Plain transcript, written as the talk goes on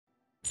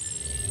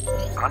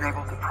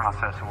Unable to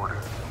process order.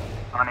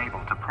 Unable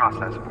to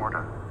process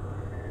order.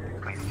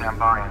 Please stand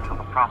by until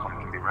the problem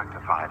can be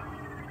rectified.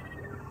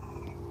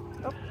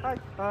 Oh,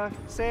 hi.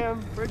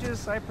 Sam,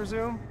 Bridges, I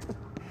presume?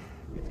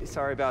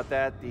 Sorry about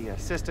that. The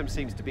system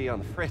seems to be on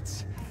the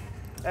fritz.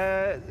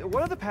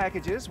 One of the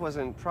packages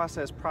wasn't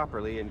processed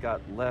properly and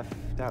got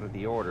left out of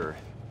the order.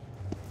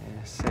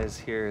 It says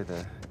here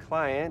the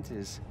client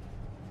is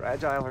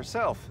Fragile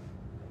herself.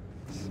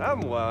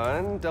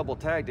 Someone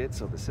double-tagged it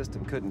so the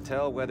system couldn't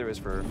tell whether it was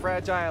for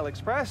Fragile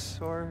Express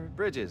or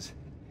Bridges.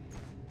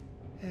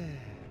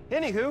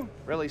 Anywho,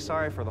 really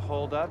sorry for the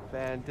holdup,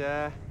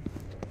 and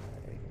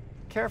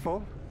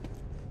careful.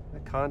 The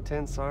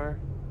contents are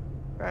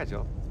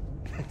fragile.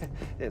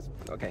 It's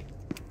okay.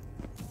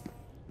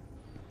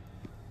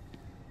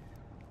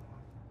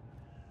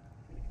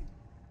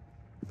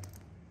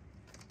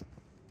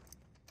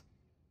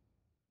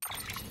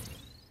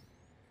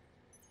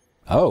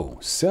 Oh,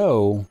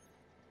 so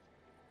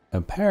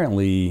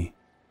apparently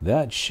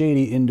that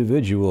shady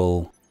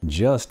individual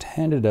just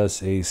handed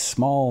us a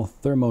small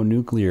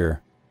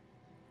thermonuclear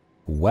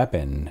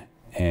weapon.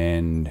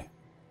 And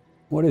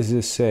what does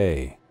this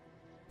say?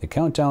 The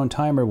countdown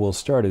timer will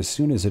start as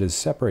soon as it is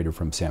separated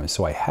from Sam.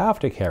 So I have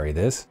to carry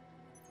this,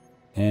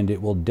 and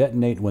it will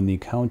detonate when the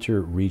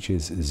counter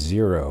reaches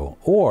 0,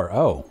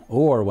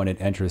 or when it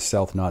enters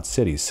South Knot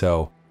City.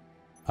 So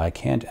I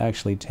can't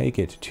actually take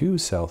it to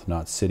South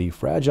Knot City.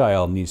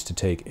 Fragile needs to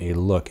take a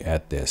look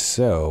at this.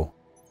 So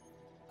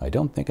I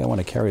don't think I want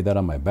to carry that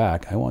on my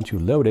back. I want to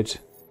load it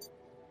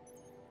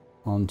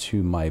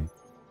onto my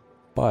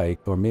bike,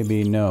 or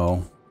maybe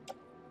no.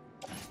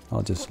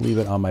 I'll just leave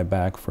it on my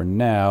back for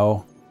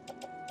now.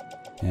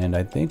 And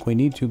I think we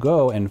need to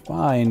go and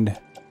find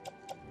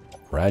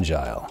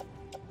Fragile.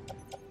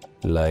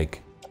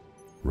 Like,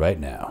 right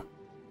now.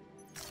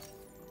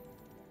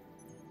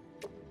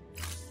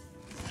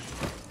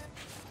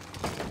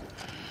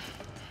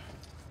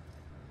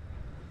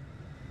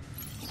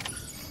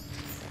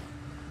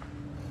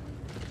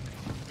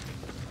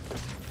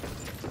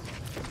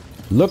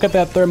 Look at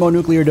that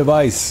thermonuclear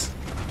device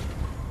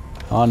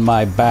on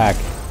my back.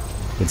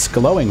 It's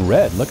glowing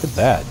red. Look at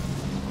that.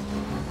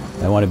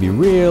 I want to be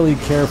really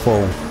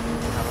careful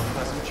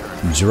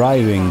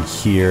driving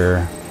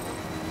here.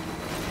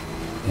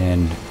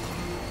 And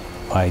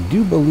I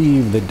do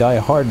believe that Die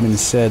Hardman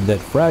said that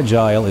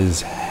Fragile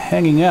is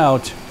hanging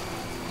out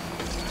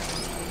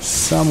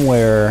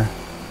somewhere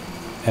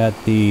at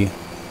the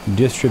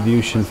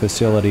distribution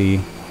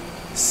facility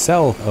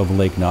south of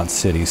Lake Knot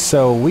City.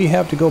 So we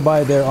have to go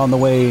by there on the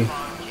way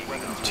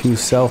to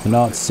South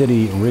Knot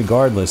City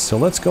regardless. So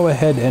let's go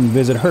ahead and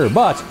visit her.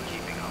 But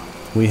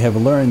we have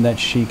learned that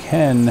she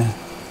can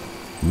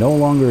no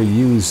longer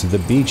use the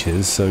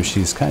beaches, so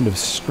she's kind of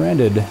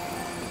stranded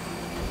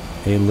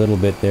a little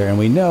bit there. And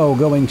we know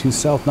going to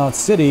South Knot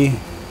City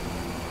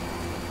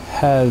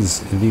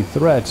has the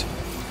threat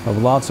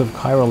of lots of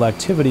chiral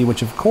activity,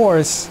 which of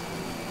course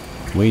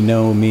we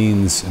know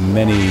means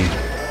many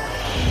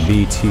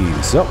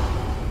BTs. So,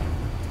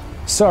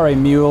 sorry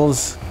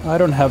mules, I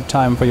don't have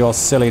time for your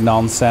silly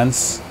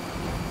nonsense.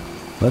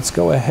 Let's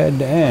go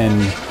ahead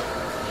and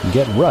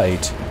get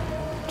right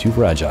to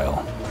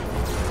Fragile.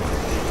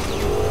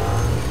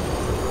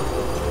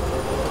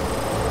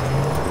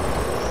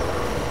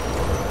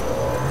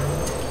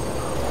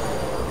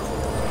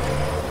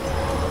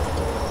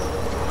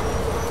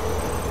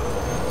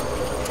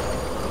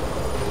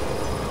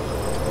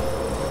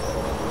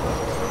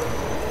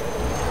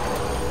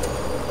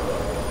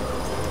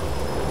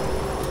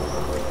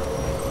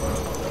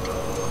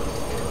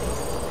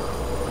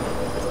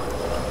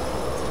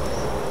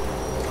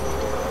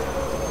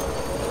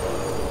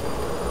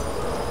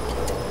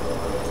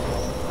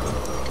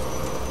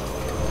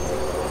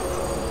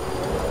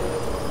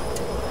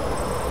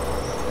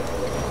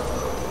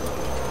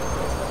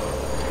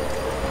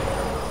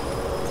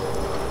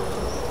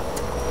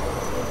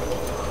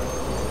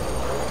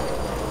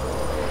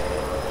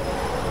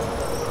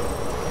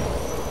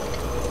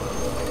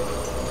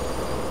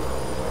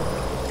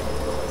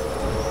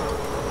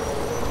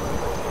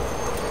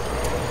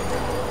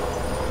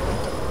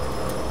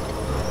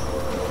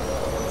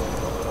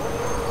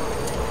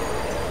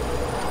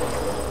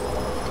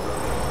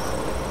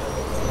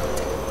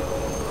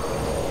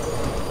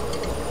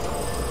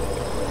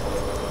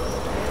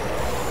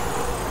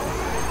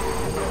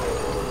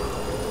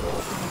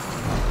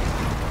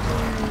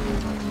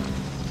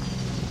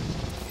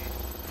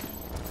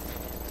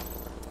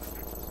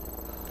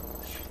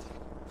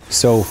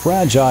 So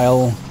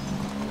Fragile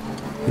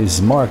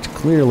is marked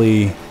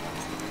clearly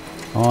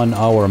on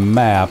our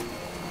map,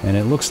 and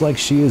it looks like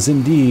she is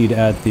indeed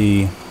at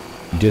the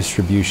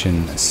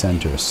distribution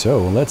center.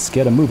 So let's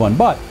get a move on.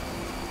 But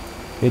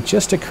it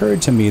just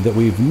occurred to me that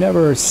we've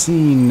never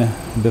seen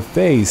the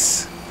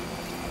face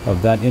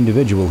of that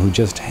individual who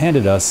just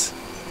handed us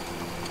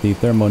the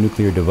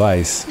thermonuclear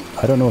device.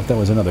 I don't know if that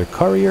was another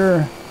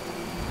courier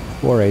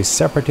or a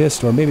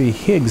separatist or maybe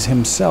Higgs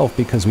himself,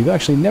 because we've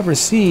actually never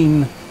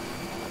seen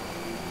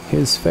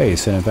his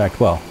face. And in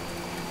fact, well,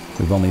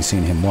 We've only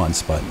seen him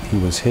once, but he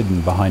was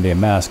hidden behind a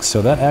mask,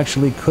 so that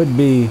actually could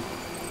be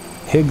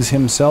Higgs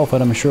himself,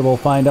 and I'm sure we'll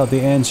find out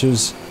the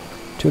answers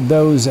to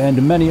those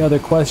and many other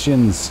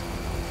questions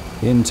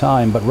in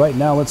time. But right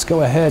now, let's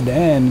go ahead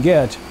and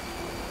get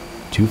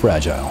to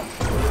Fragile.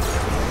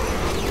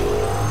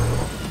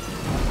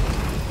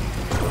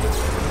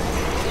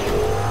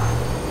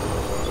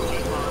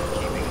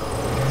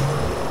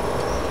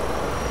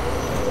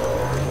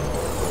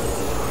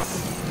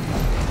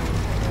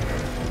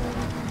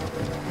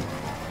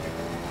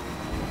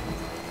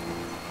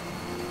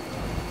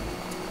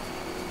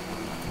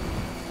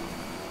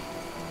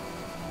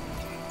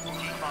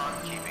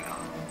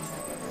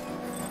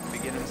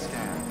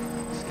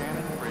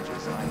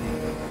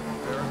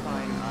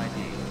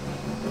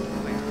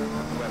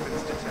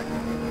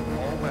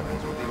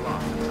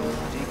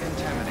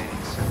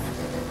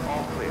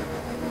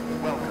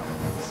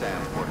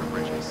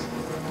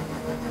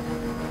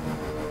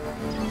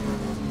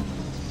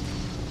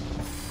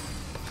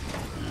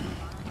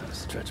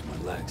 Stretch my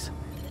legs.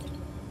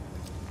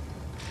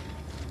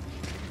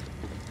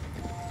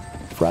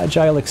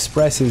 Fragile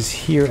Express is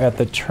here at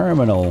the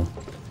terminal,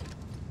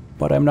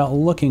 but I'm not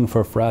looking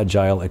for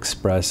Fragile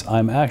Express.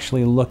 I'm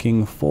actually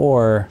looking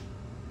for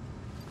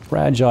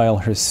Fragile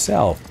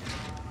herself.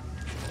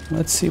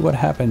 Let's see what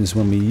happens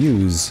when we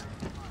use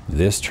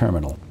this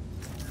terminal.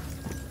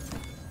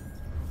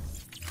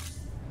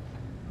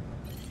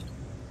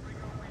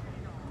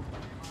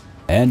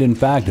 And in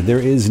fact, there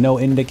is no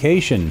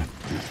indication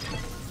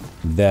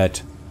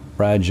that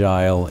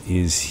Fragile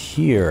is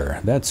here.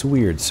 That's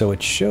weird. So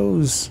it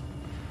shows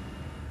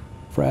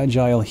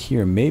Fragile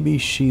here. Maybe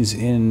she's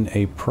in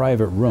a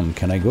private room.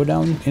 Can I go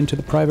down into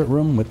the private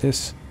room with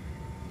this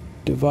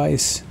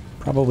device?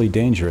 Probably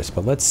dangerous,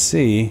 but let's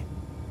see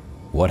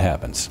what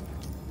happens.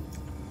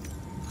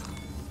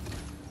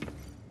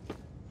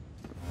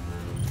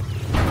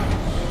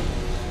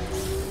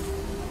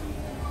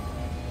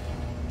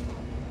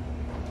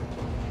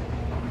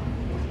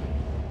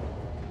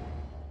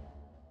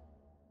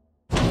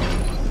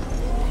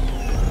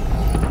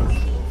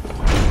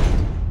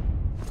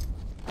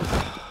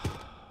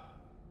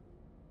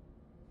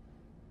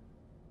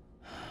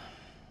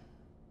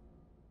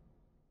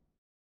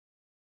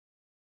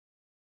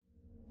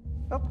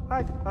 Oh,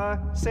 hi.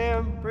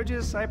 Sam,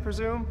 Bridges, I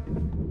presume?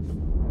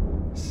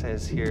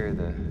 Says here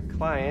the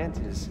client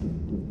is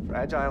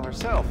Fragile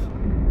herself.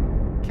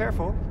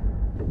 Careful.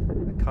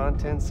 The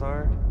contents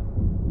are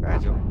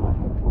fragile.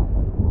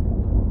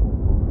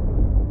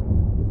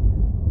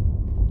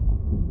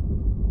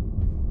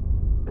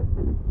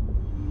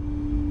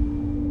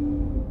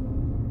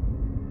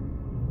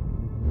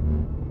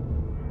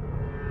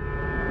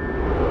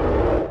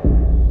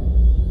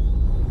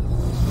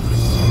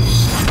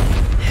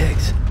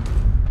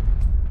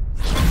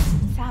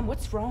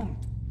 What's wrong?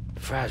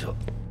 Fragile.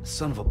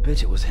 Son of a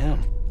bitch, it was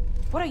him.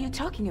 What are you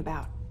talking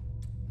about?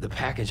 The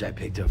package I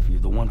picked up for you,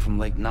 the one from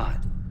Lake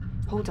Knot.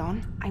 Hold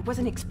on. I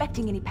wasn't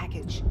expecting any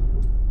package.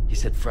 He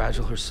said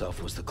Fragile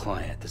herself was the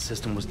client. The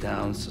system was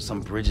down, so some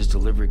Bridges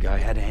delivery guy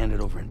had to hand it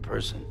over in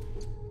person.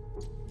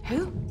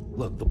 Who?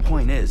 Look, the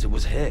point is, it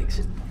was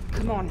Higgs.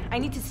 Come on, I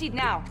need to see it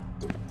now.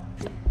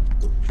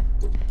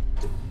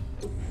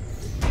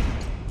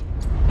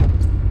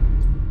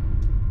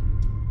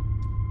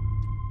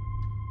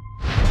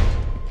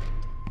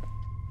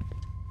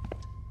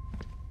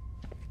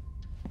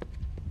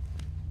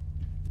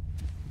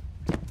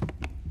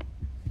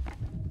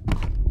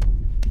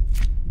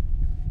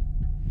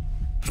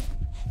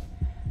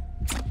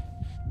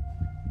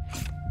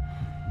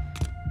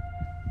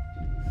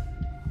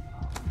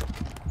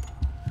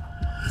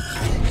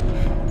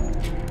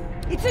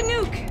 It's a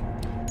nuke!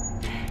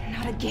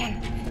 Not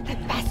again. The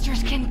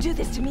bastards can't do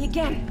this to me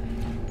again.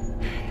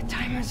 The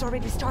timer's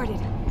already started.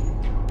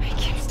 I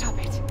can't stop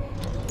it.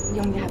 We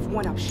only have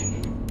one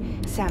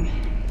option. Sam,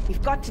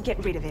 we've got to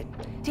get rid of it.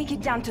 Take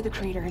it down to the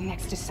crater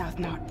next to South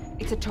Knot.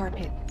 It's a tar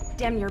pit.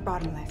 Damn near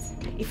bottomless.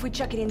 If we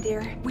chuck it in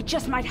there, we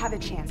just might have a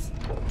chance.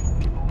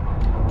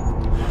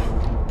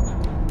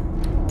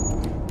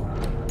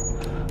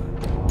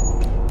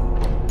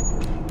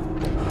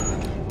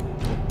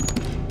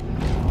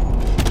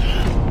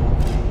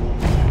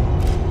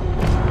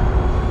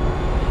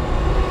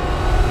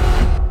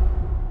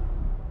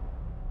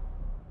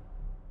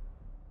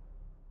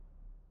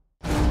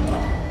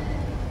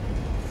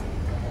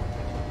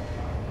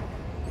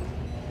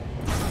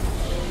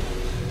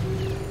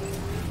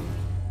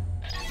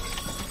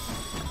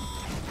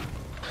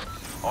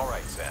 All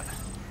right, Sam.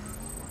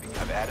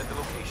 I've added the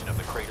location of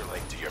the crater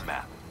lake to your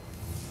map.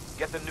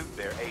 Get the nuke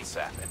there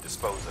ASAP and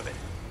dispose of it.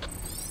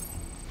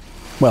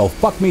 Well,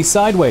 fuck me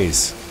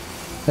sideways.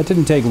 That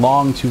didn't take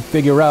long to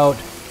figure out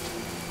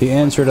the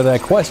answer to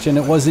that question.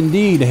 It was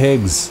indeed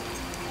Higgs.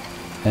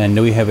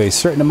 And we have a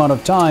certain amount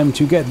of time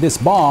to get this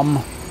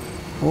bomb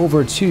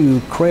over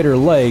to Crater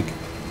Lake.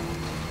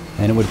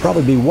 And it would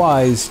probably be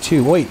wise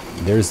to... Wait,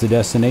 there's the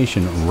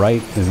destination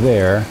right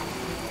there.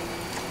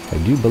 I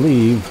do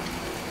believe...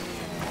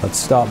 Let's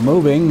stop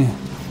moving.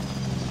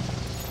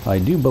 I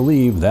do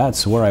believe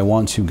that's where I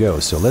want to go.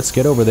 So let's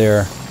get over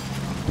there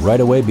right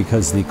away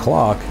because the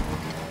clock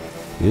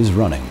is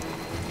running.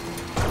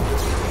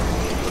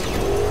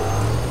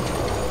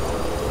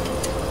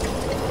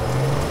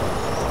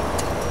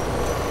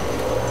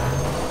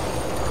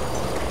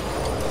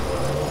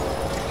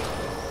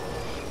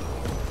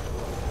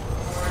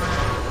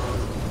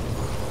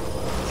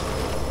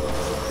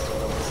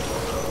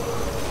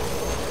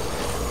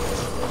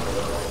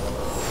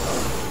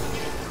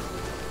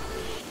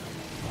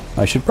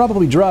 I should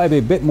probably drive a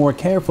bit more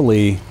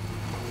carefully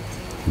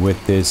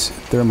with this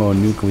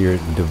thermonuclear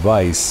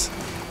device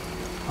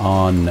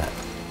on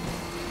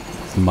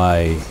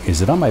my...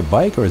 Is it on my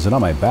bike or is it on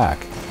my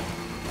back?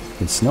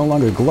 It's no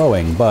longer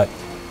glowing, but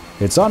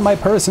it's on my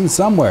person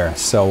somewhere,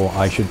 so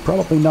I should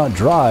probably not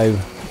drive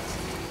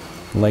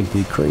like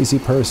the crazy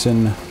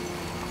person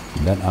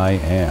that I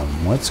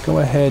am. Let's go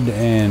ahead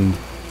and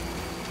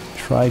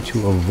try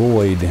to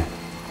avoid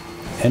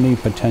any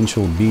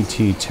potential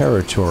BT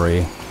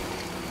territory.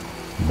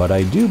 But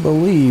I do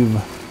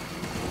believe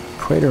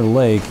Crater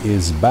Lake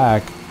is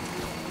back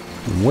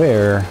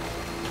where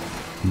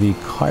the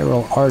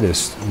chiral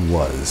artist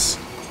was,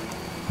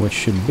 which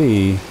should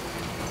be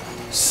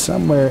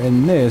somewhere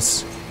in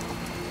this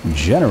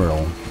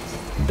general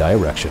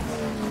direction.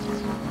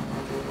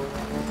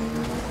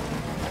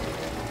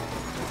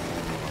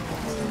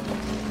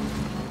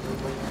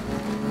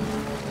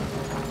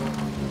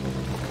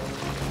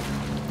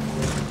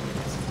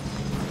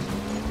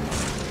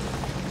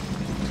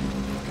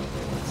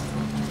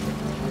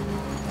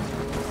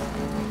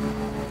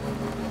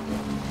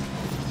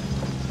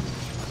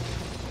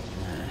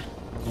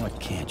 What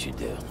can't you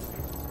do?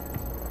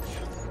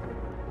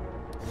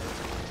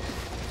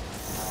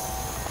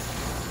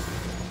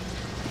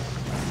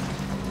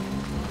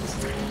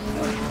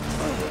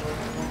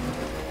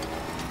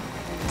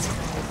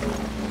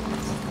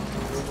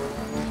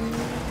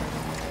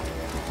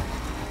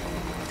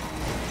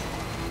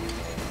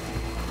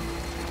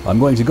 I'm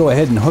going to go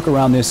ahead and hook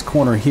around this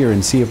corner here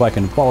and see if I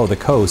can follow the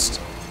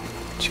coast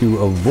to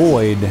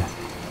avoid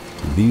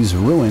these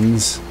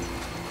ruins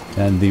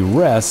and the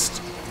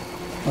rest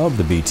of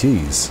the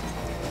BTs.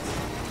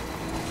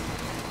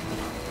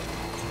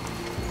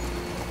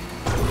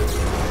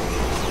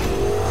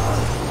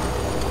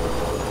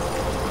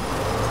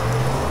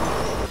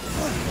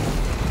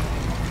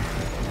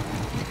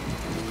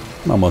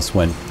 Almost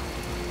went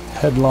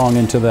headlong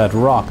into that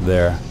rock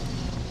there.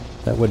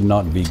 That would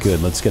not be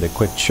good. Let's get a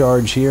quick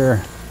charge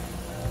here.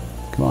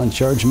 Come on,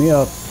 charge me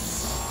up.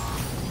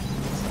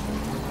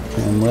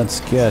 And let's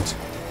get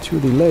to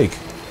the lake.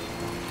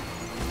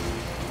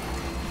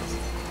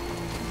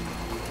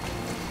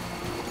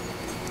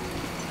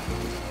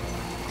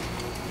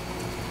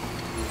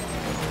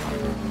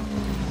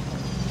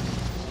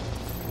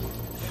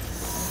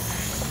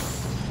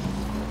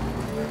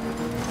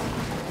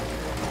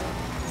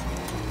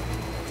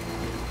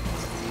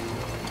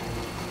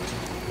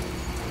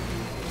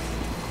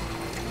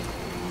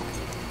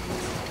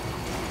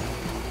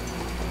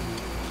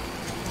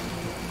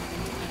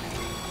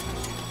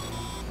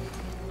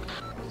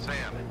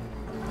 Sam,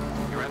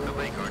 you're at the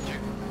lake, aren't you?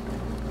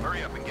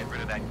 Hurry up and get rid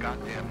of that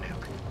goddamn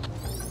nuke.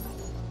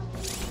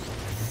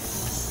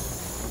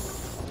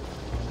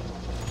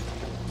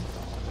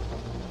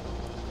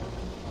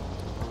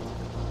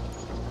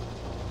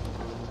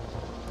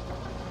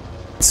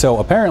 So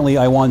apparently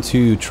I want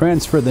to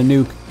transfer the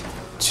nuke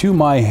to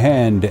my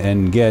hand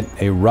and get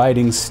a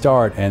riding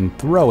start and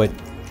throw it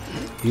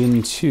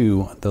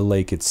into the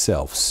lake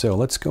itself. So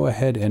let's go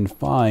ahead and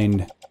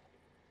find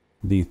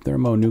the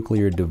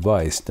thermonuclear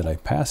device. Did I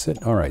pass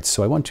it? All right,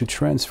 so I want to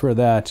transfer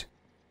that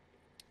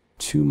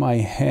to my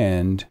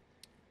hand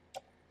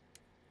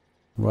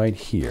right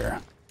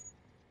here.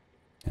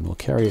 And we'll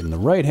carry it in the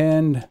right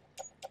hand.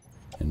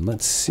 And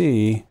let's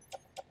see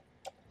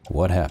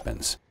what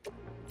happens.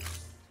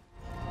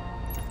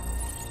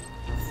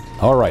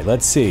 All right,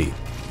 let's see.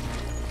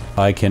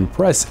 I can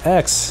press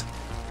X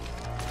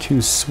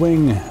to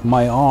swing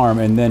my arm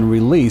and then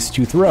release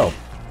to throw.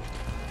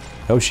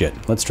 Oh shit,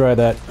 let's try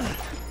that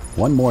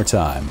one more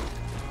time.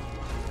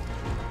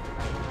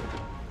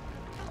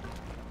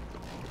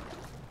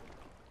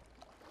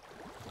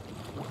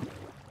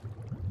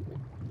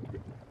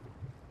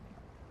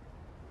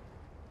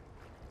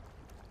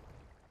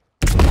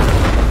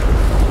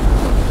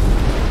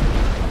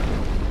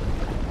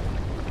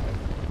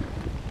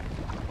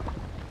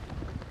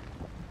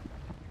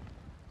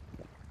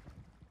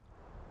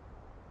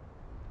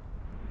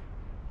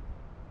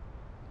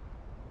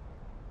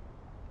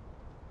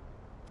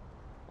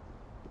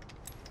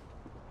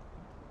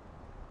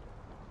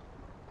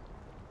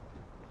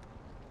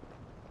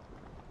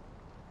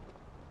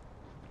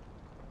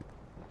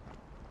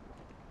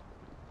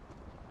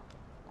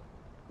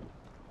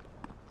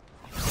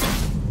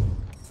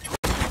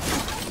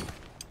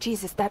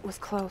 Jesus, that was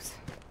close.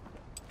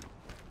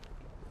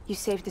 You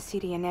saved the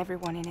city and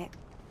everyone in it.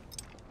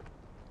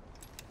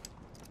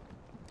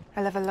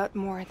 I love a lot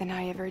more than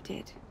I ever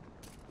did.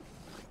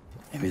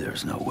 Maybe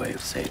there's no way of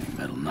saving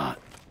Metal Knot.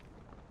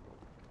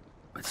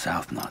 But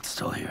South Knot's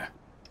still here.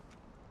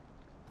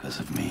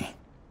 Because of me.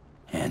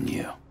 And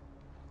you.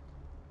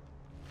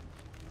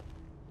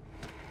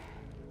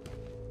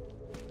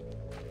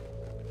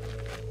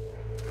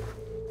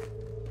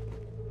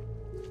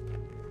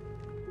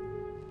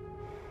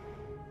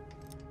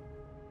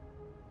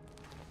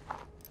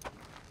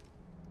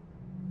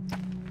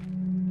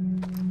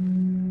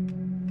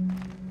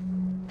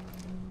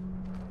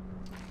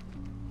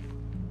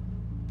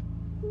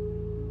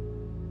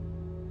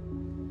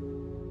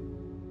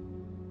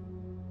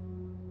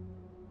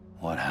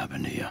 What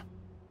happened to you?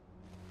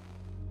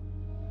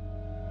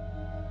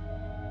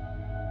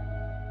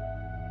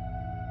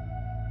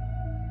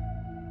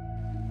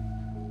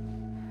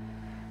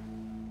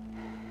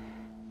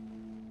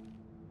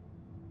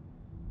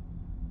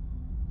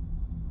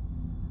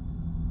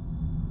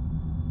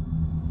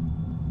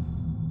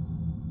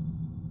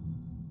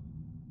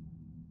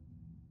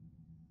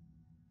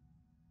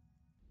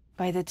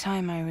 By the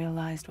time I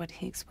realized what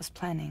Higgs was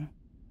planning,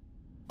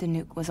 the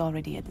nuke was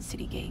already at the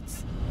city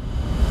gates.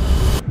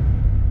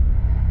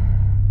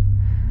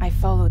 I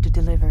followed the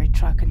delivery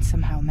truck and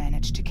somehow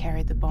managed to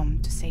carry the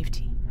bomb to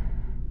safety.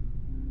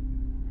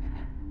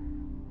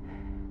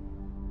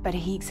 But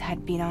Higgs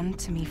had been on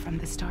to me from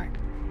the start.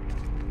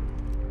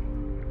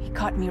 He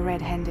caught me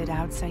red-handed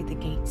outside the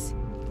gates,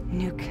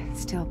 nuke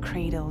still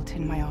cradled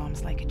in my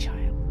arms like a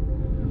child.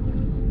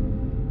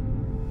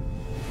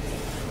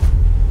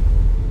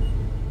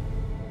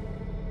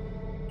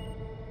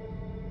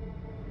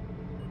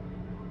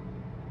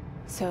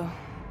 So,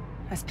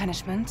 as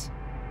punishment,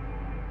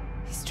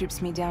 he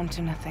strips me down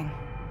to nothing.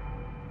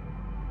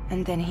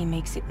 And then he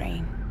makes it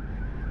rain.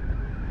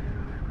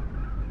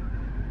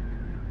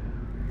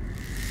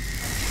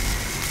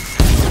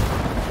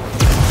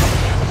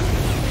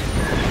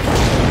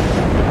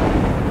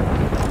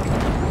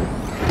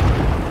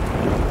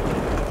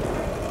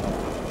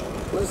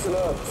 Listen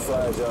up,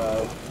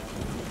 Fragile.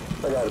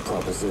 I got a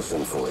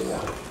proposition for you.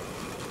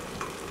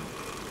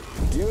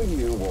 Do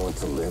you want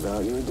to live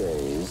out your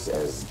days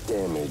as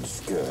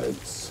damaged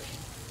goods?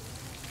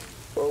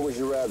 Or would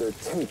you rather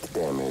take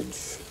damage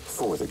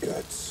for the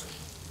goods?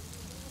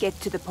 Get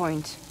to the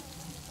point.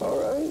 All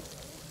right.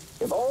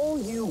 If all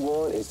you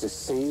want is to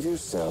save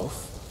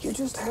yourself, you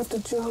just have to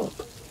jump.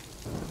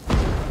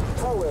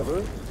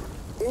 However,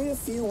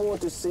 if you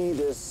want to see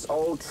this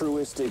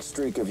altruistic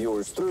streak of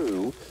yours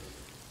through,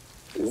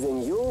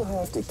 then you'll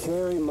have to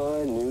carry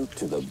my nuke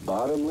to the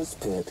bottomless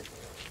pit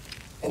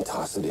and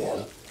toss it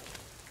in.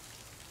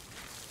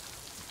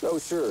 Oh,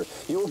 sure,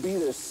 you'll be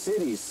the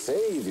city's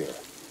savior.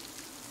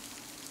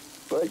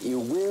 But you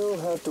will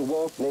have to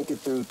walk naked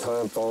through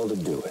Timefall to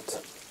do it.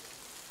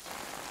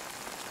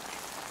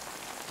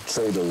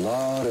 Trade a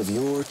lot of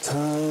your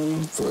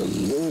time for a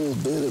little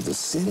bit of the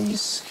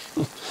city's?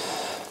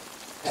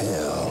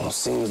 Hell,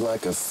 seems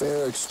like a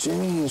fair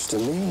exchange to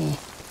me.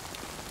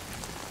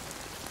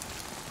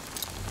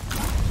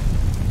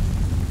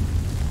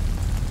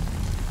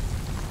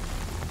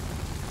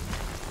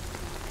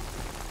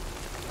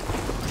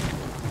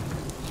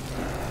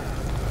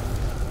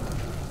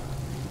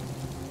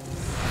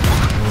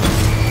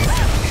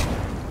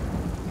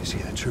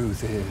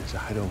 Truth is,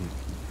 I don't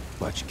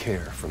much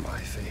care for my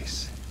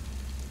face.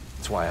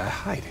 That's why I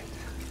hide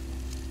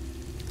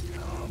it.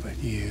 Oh, but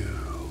you...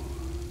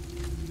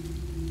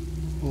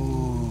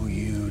 Ooh,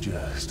 you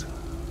just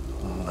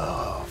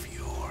love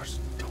yours,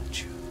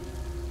 don't you?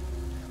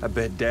 I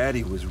bet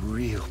Daddy was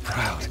real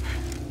proud.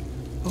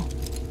 Oh.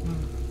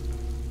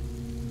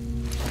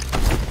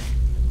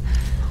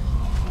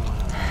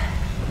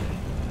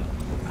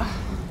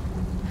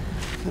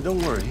 Now,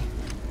 don't worry.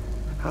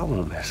 I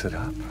won't mess it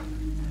up.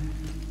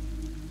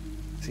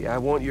 See, I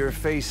want your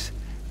face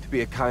to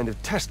be a kind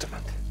of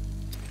testament.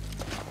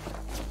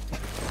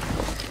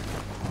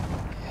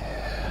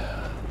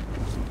 Yeah.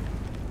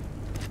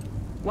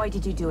 Why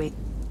did you do it?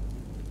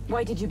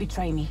 Why did you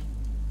betray me?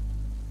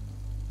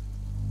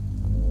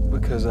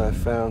 Because I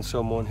found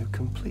someone who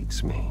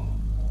completes me.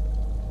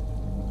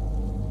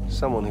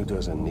 Someone who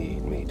doesn't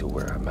need me to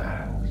wear a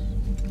mask.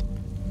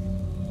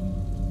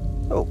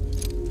 Oh.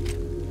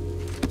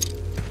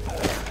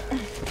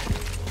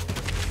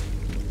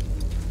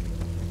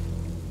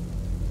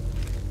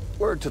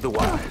 Word to the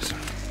wise.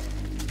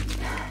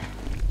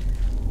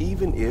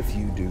 Even if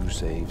you do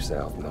save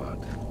South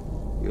Knot,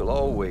 you'll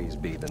always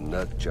be the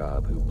nut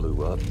job who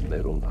blew up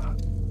Middle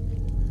Knot.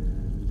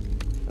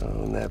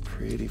 Oh, and that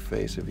pretty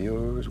face of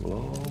yours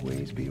will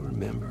always be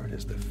remembered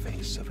as the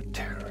face of a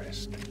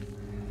terrorist.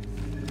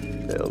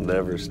 They'll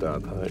never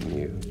stop hunting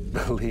you.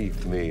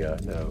 Believe me, I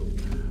know.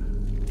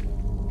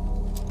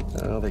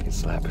 Oh, they can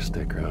slap a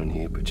sticker on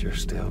you, but you're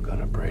still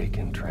gonna break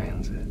in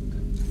transit.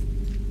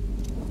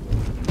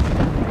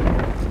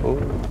 Oh.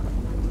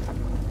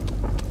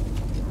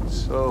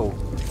 So,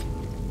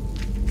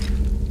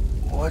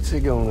 what's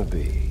it gonna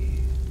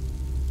be?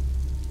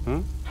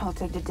 I'll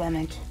take the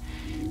damage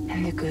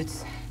and the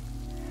goods.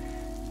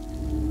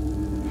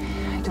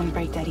 I don't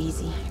break that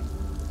easy.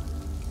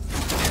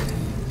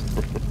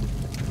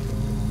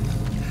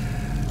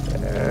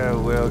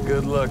 Well,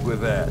 good luck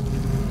with that.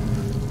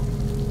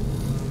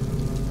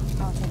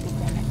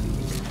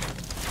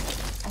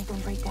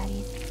 don't break that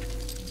easy.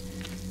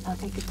 I'll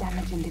take the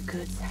damage and the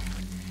goods.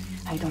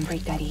 I don't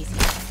break that easy.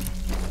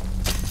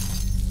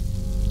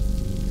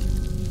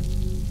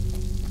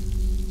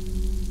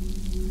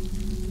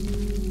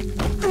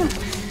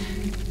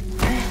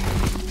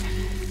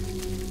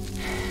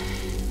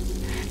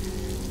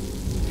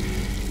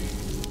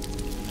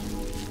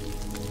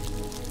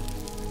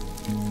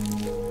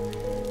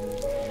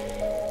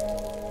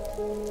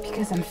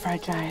 Because I'm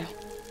fragile.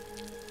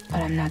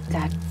 But I'm not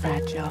that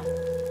fragile.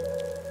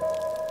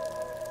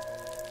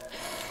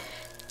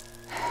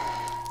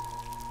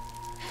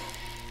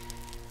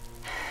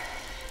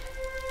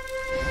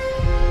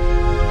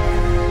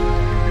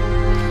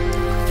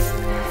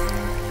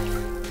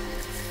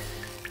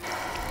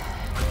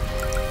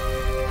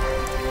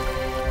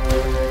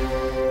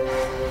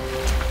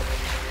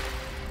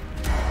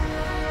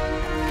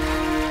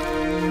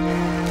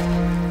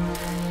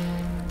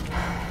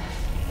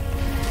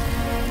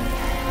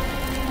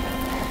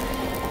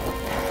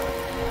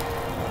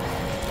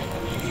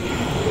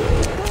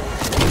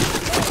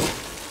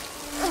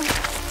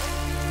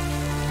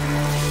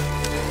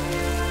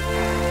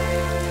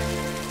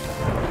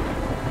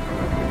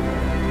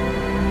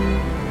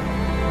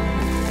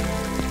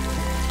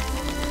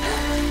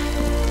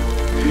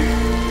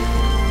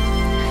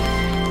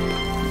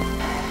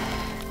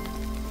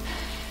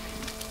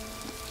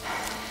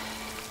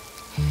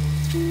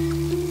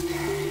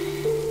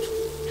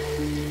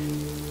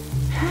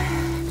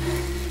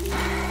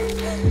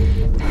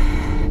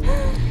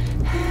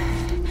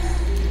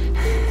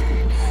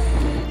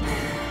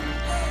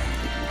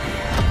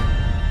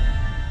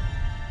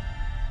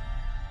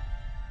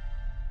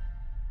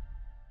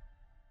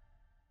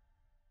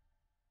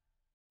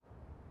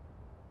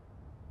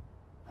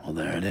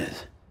 Well, there it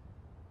is.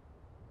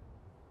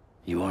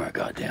 You are a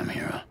goddamn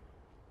hero.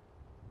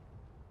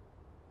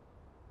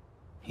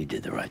 You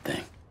did the right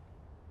thing.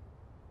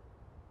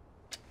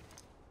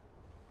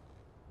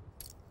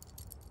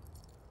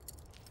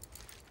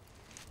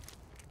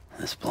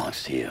 This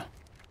belongs to you.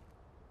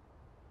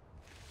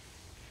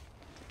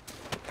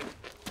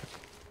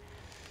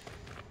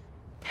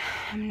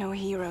 I'm no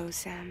hero,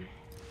 Sam.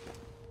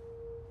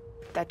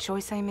 That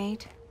choice I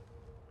made,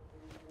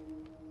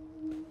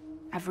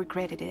 I've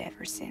regretted it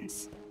ever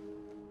since.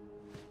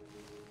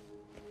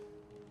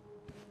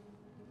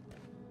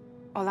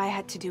 All I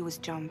had to do was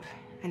jump,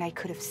 and I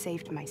could have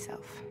saved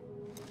myself.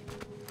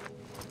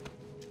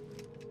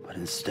 But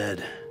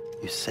instead,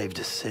 you saved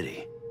a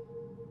city.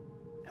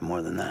 And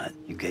more than that,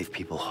 you gave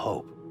people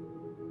hope.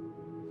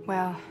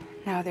 Well,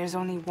 now there's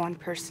only one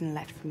person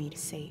left for me to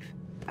save.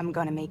 I'm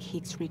gonna make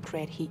Heath's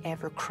regret he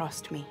ever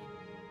crossed me.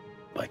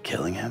 By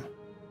killing him?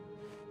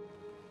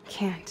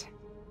 Can't.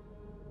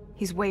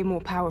 He's way more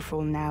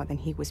powerful now than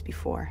he was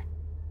before.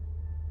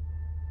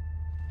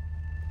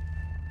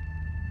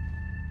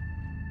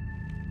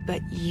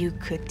 But you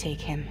could take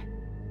him.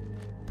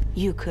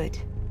 You could.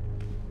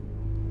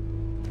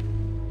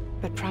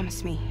 But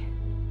promise me.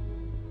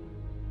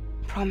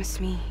 Promise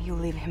me you'll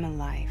leave him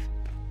alive.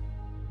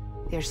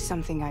 There's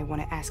something I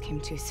want to ask him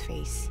to his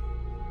face.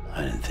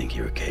 I didn't think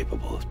you were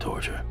capable of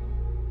torture.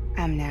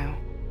 Am now.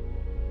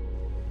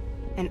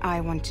 And I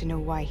want to know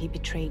why he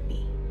betrayed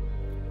me.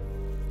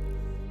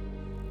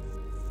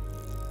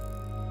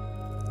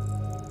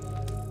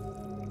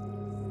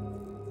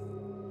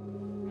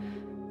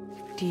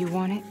 Do you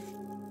want it?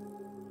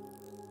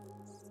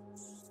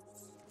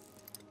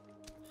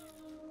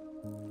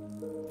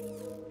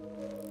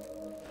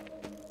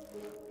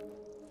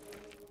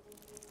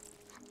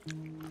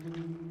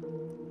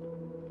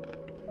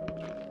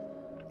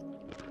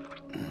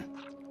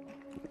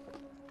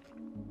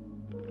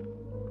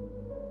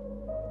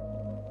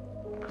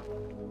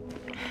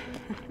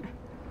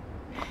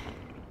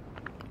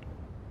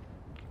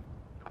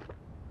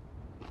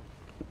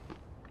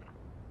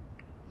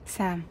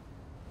 Sam.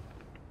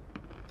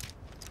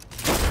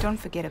 Don't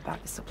forget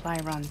about the supply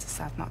runs to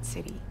South Knot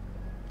City.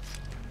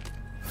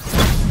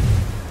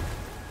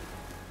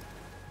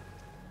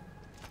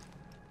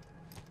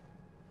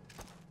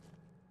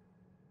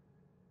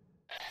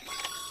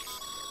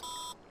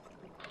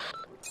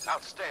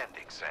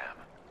 Outstanding, Sam.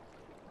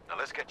 Now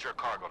let's get your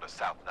cargo to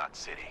South Knot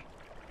City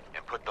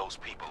and put those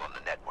people on the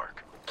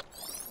network.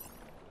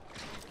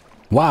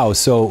 Wow,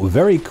 so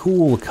very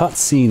cool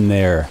cutscene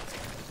there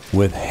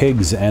with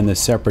Higgs and the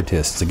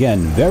Separatists. Again,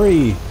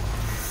 very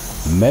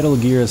Metal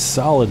Gear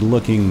Solid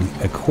looking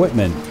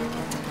equipment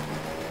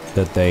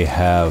that they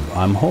have.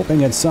 I'm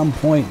hoping at some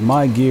point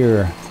my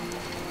gear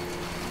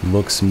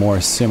looks more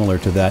similar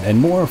to that, and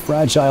more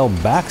fragile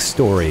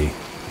backstory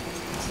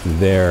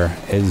there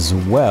as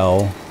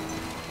well.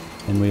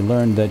 And we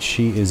learned that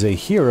she is a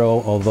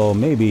hero, although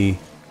maybe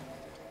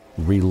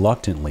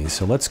reluctantly.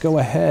 So let's go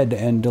ahead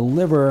and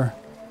deliver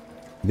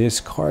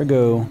this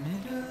cargo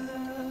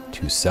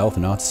to South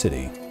Knot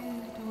City.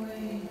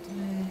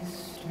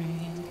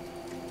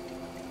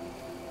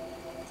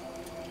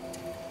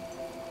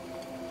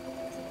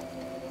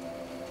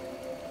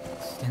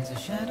 Stands a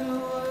shadow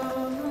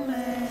of a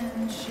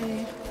man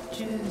shaped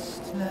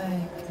just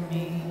like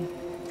me.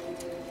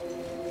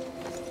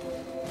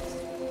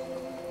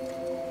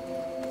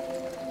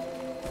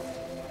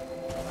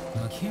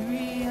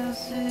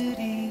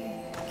 Curiosity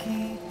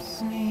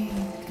keeps me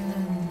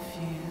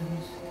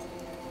confused.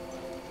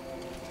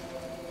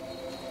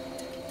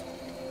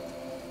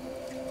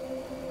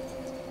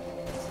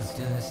 So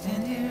still I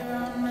stand here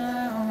on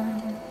my own,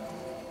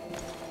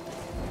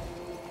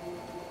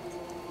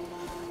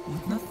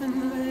 with nothing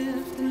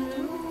left to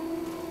lose.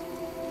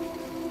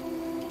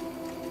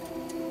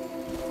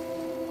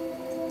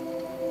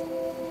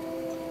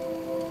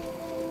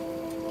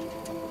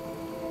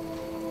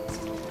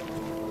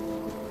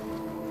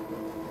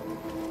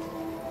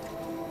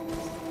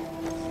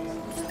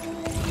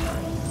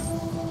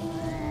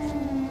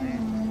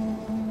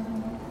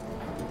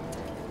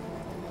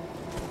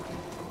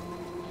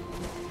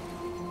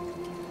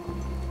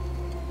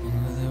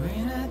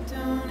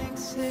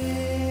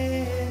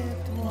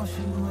 Wash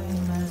away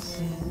my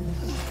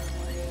sins.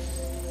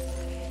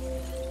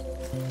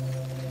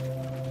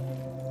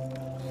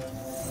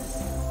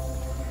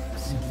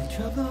 Simply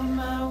trouble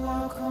my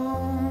walk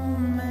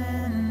home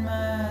and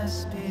my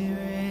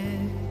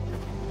spirit.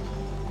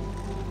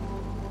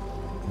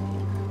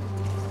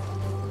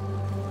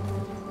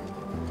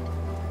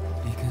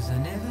 Because I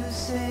never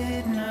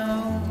said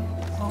no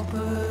or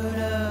put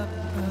up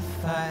a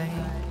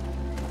fight.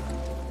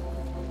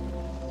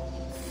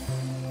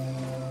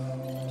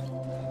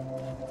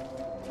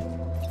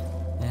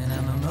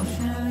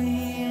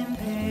 Emotionally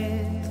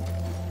impaired.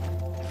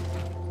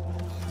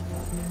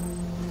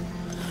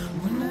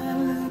 When I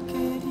look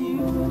at you,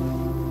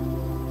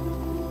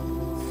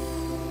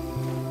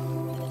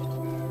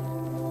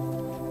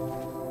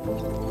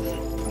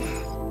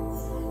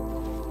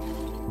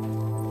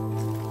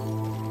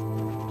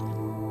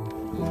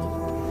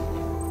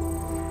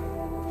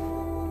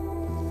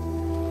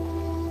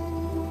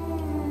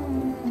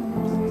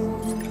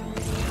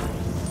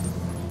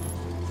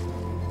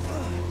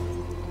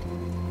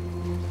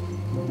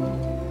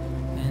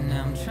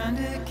 trying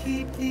to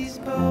keep these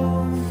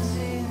bones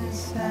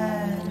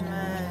inside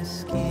my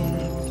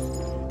skin.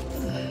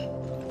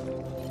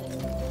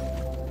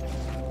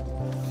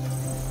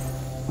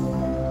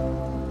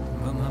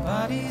 But my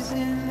body's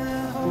in the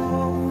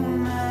hole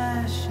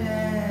my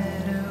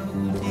shadow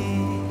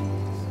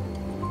digs.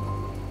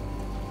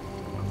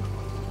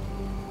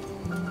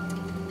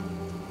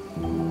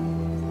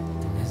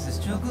 And as I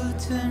struggle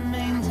to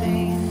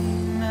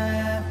maintain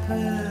my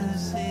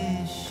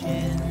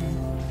position,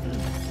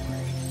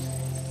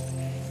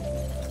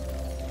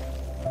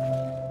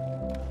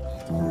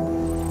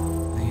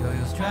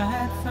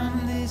 dried from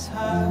this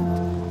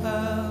heart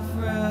of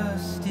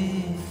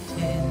rusted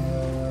tin.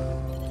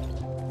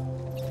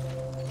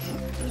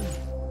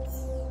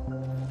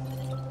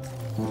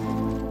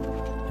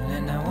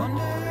 And I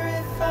wonder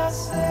if I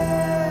survive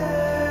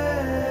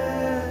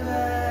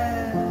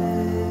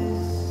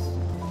this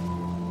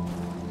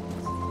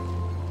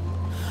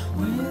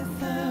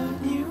without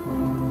you.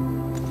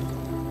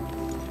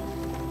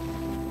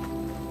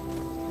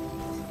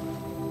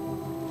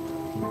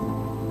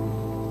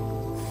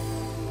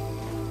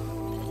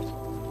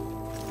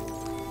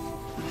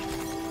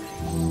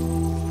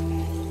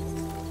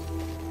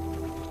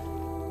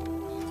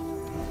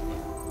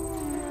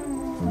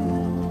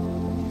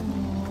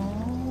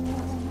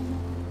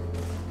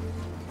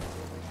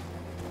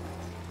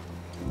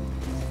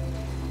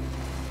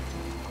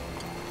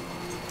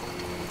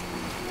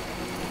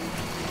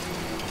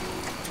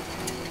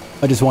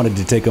 I just wanted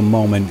to take a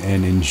moment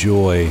and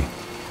enjoy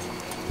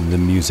the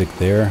music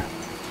there.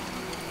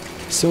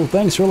 So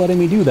thanks for letting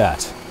me do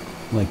that.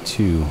 I'd like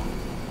to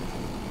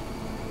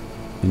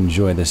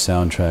enjoy the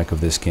soundtrack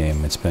of this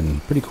game. It's been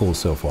pretty cool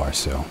so far.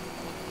 So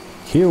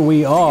here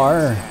we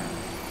are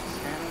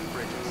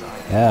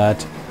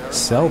at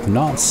South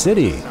Knot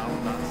City,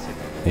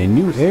 a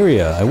new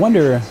area. I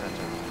wonder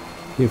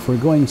if we're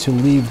going to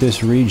leave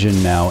this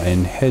region now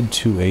and head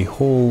to a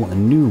whole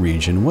new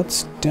region.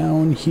 What's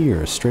down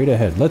here? Straight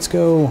ahead. Let's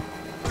go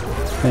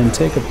and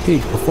take a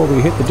peek before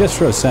we hit the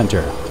distro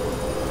center.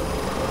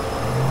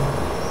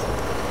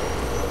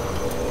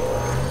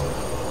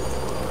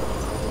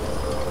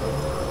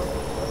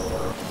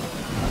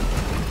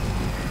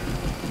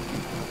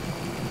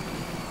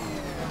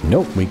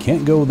 Nope, we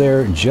can't go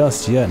there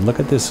just yet.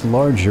 Look at this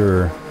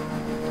larger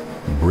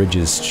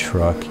Bridges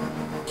truck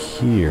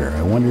here.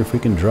 I wonder if we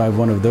can drive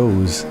one of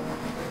those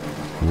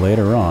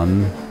later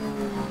on.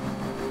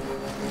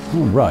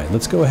 Alright,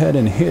 let's go ahead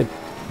and hit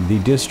the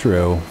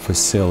distro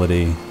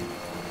facility.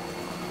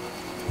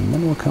 And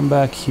then we'll come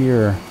back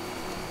here.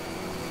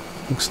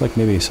 Looks like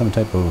maybe some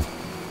type of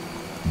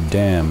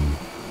dam.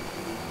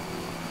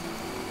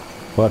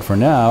 But for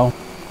now,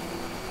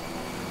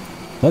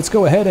 let's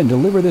go ahead and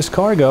deliver this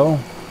cargo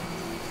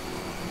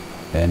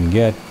and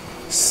get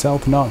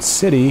South Knot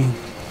City,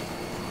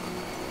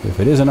 if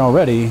it isn't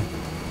already,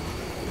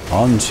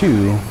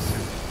 onto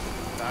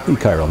the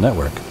chiral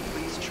network.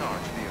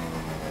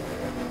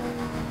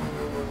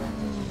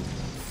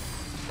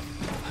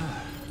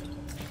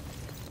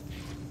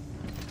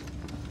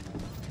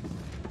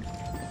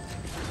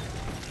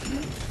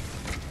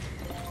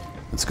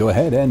 Let's go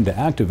ahead and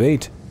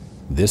activate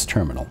this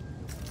terminal.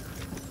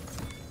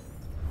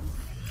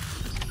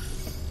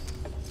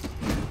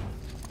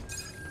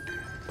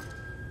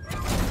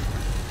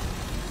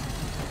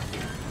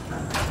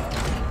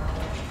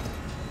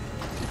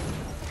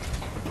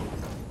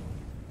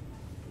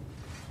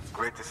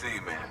 Great to see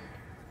you, man.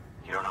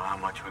 You don't know how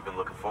much we've been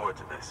looking forward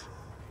to this.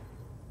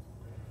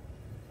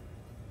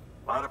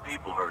 A lot of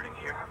people hurting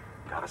here.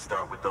 Gotta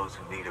start with those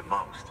who need it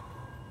most.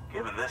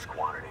 Given this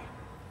quantity,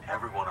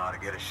 everyone ought to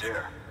get a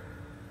share.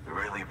 We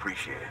really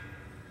appreciate it.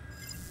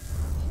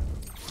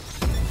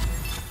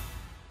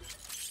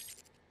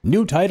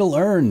 New title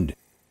earned.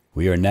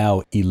 We are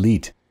now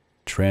Elite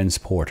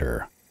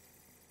Transporter.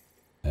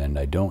 And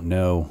I don't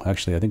know,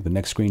 actually I think the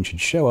next screen should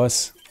show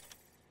us.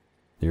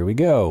 There we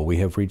go. We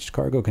have reached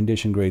cargo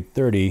condition grade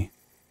 30,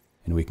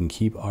 and we can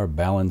keep our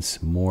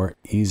balance more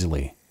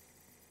easily.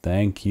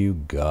 Thank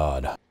you,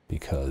 God,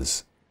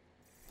 because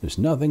there's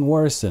nothing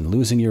worse than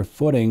losing your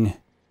footing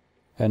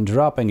and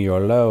dropping your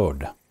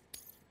load.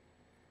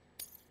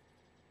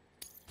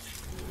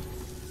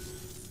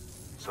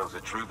 So is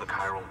it true the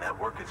chiral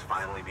network is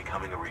finally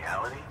becoming a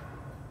reality?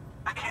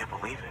 I can't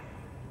believe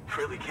it.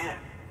 Really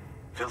can't.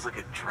 Feels like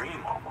a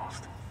dream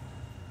almost.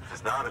 If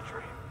it's not a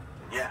dream,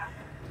 then yeah,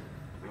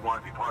 we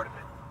want to be part of it.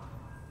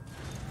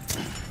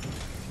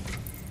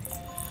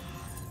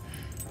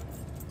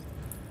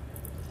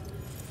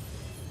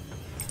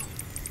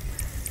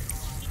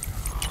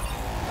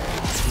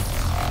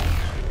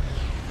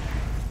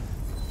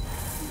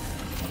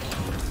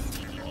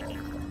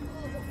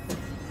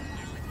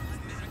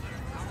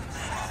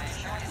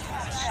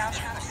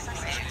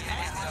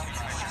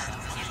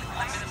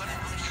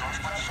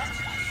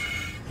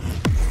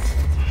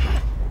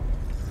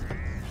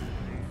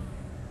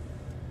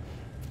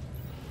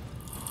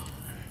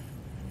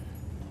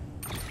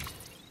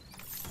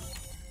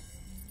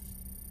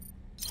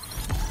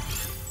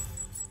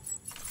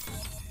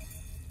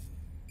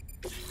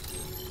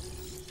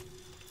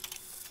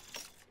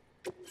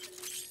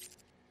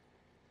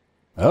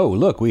 Oh,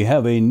 look, we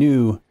have a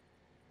new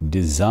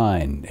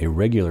design, a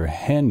regular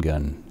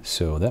handgun.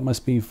 So that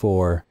must be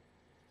for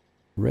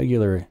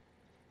regular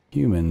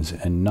humans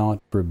and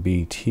not for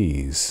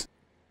BTs.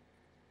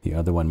 The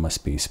other one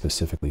must be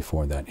specifically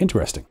for that.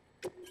 Interesting.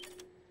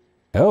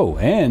 Oh,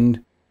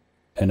 and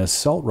an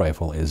assault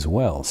rifle as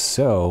well.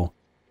 So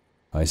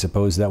I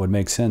suppose that would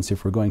make sense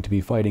if we're going to be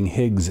fighting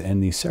Higgs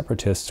and the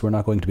Separatists. We're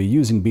not going to be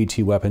using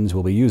BT weapons.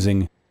 We'll be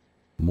using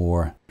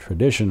more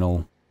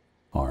traditional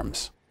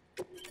arms.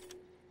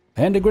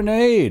 And a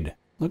grenade!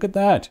 Look at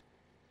that!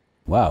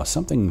 Wow,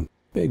 something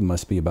big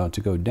must be about to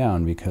go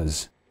down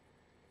because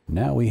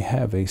now we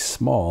have a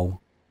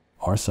small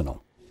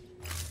arsenal.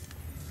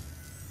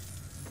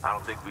 I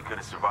don't think we could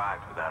have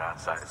survived without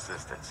outside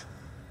assistance.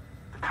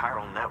 The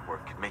chiral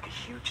network could make a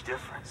huge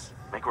difference,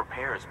 make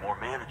repairs more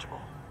manageable.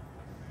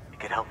 It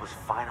could help us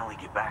finally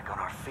get back on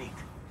our feet.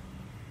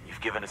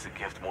 You've given us a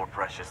gift more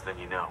precious than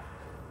you know.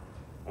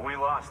 When we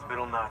lost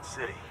Middle Knot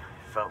City,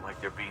 it felt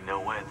like there'd be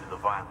no end to the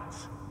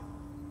violence.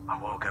 I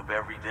woke up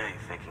every day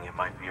thinking it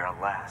might be our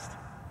last.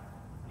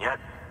 Yet,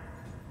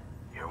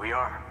 here we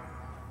are.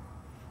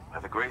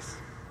 By the grace...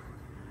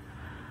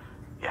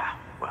 Yeah,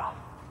 well,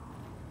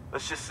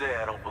 let's just say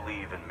I don't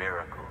believe in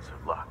miracles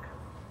or luck.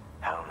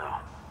 Hell no.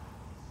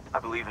 I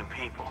believe in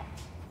people.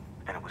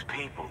 And it was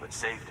people that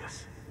saved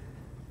us.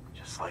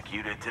 Just like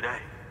you did today.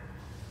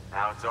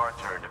 Now it's our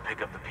turn to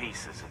pick up the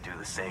pieces and do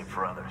the same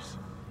for others.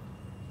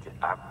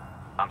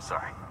 I'm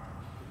sorry.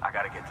 I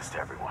gotta get this to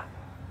everyone.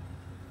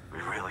 We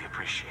really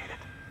appreciate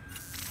it.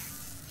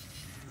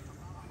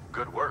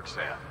 Good work,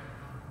 Sam.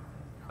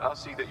 I'll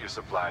see that your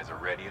supplies are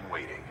ready and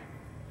waiting.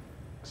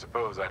 I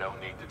suppose I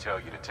don't need to tell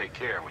you to take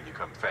care when you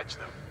come fetch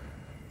them.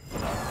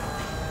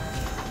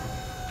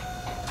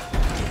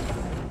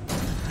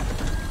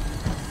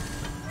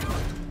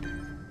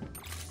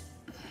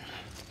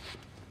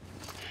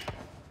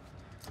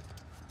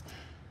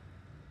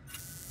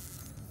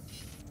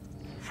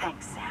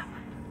 Thanks, Sam.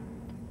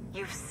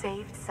 You've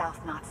saved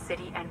South Knot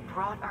City and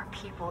brought our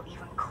people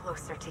even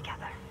closer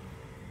together.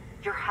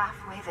 You're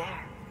halfway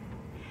there.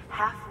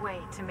 Halfway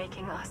to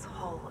making us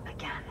whole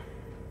again.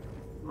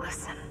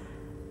 Listen,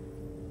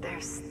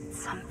 there's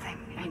something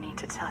I need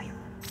to tell you.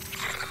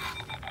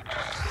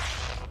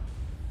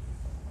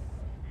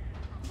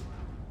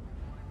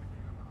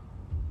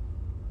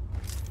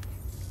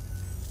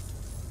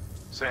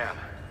 Sam,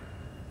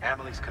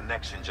 Amelie's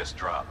connection just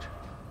dropped.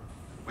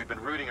 We've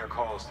been routing her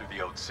calls through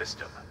the old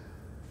system.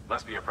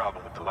 Must be a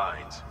problem with the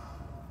lines.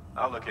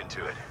 I'll look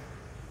into it.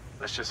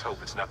 Let's just hope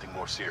it's nothing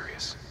more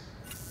serious.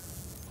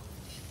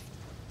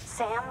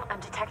 Sam, I'm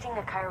detecting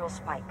a chiral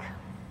spike.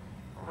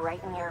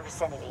 Right in your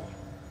vicinity.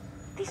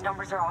 These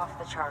numbers are off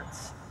the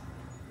charts.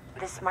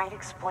 This might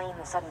explain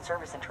the sudden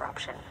service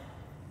interruption.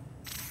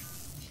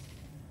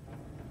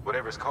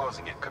 Whatever's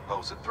causing it could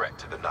pose a threat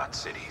to the Knot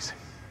cities.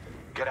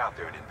 Get out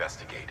there and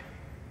investigate.